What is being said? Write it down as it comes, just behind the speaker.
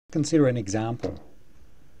consider an example.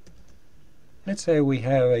 Let's say we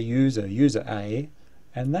have a user A,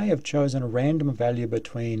 and they have chosen a random value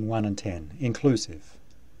between 1 and 10, inclusive.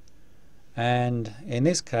 And in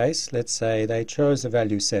this case, let's say they chose the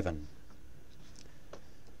value 7.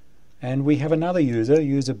 And we have another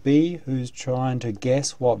user B, who's trying to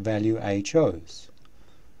guess what value A chose.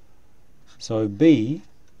 So B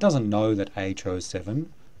doesn't know that A chose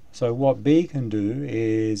 7. So what B can do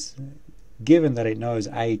is, given that it knows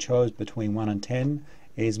A chose between 1 and 10,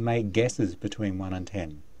 is make guesses between 1 and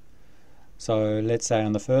 10. So let's say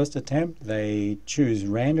on the first attempt they choose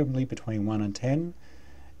randomly between 1 and 10.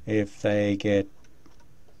 If they get,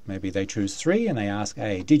 maybe they choose 3 and they ask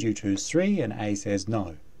A, did you choose 3? And A says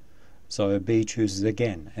no. So B chooses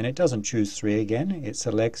again, and it doesn't choose 3 again. It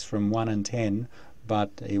selects from 1 and 10, but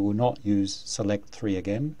it will not use select 3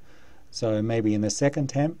 again. So maybe in the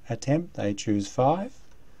second attempt they choose 5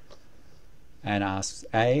 and asks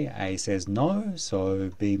A. A says no,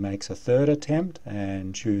 so B makes a third attempt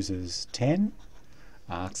and chooses 10.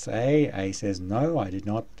 Asks A says no, I did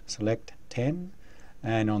not select 10.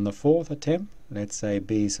 And on the fourth attempt, let's say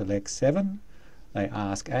B selects 7. They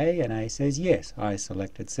ask A, and A says yes, I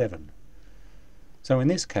selected 7. So in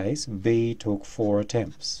this case, B took 4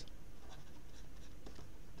 attempts.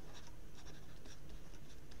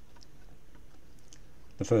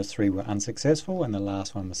 The first 3 were unsuccessful and the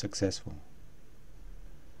last one was successful.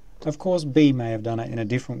 Of course, B may have done it in a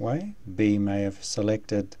different way. B may have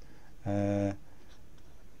selected, in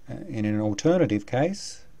an alternative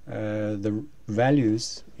case, the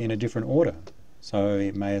values in a different order. So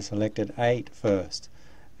it may have selected 8 first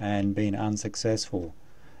and been unsuccessful,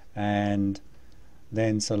 and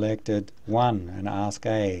then selected 1 and asked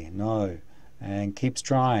A, no, and keeps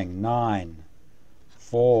trying, 9,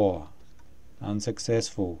 4,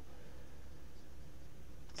 unsuccessful,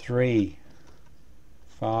 3,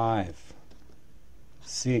 5,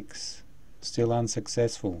 6, still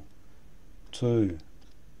unsuccessful, 2,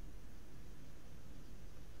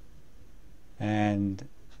 and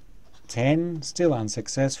 10, still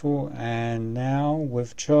unsuccessful, and now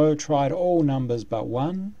we've tried all numbers but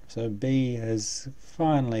 1, so B has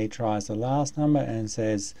finally tries the last number and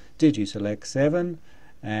says, did you select 7?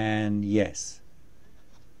 And yes,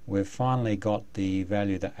 we've finally got the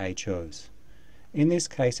value that A chose. In this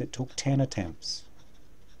case it took 10 attempts.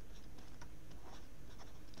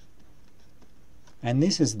 And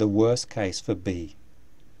this is the worst case for B.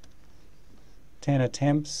 10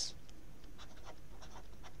 attempts.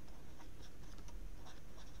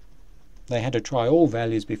 They had to try all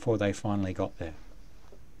values before they finally got there.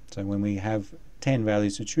 So when we have 10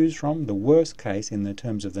 values to choose from, the worst case in the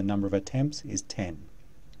terms of the number of attempts is 10.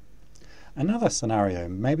 Another scenario,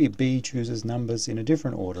 maybe B chooses numbers in a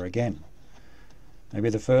different order again. Maybe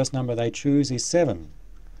the first number they choose is 7.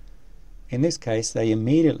 In this case, they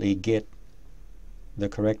immediately get the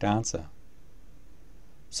correct answer.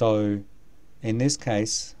 So in this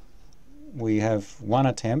case, we have 1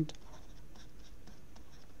 attempt,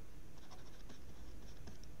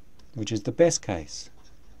 which is the best case.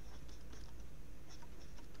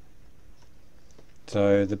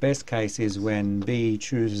 So the best case is when B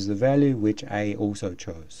chooses the value which A also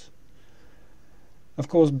chose. Of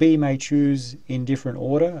course, B may choose in different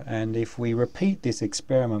order, and if we repeat this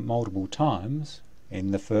experiment multiple times,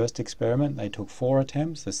 in the first experiment they took 4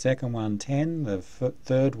 attempts, the second one 10, the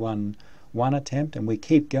third one 1 attempt, and we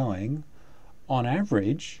keep going, on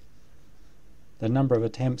average the number of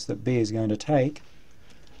attempts that B is going to take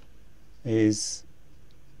is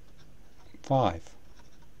 5.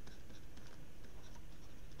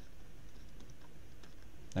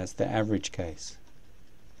 That's the average case.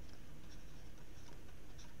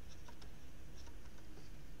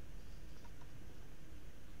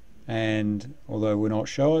 And although we're not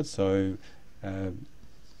sure it, so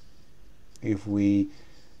if we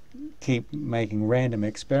keep making random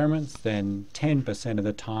experiments, then 10% of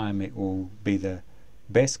the time it will be the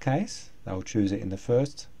best case. They'll choose it in the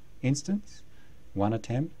first instance, 1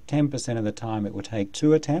 attempt. 10% of the time it will take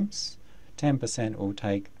 2 attempts, 10% will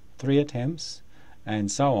take 3 attempts,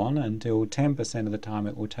 and so on until 10% of the time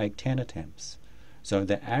it will take 10 attempts. So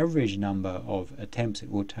the average number of attempts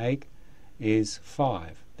it will take is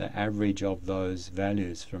 5, the average of those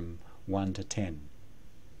values from 1 to 10.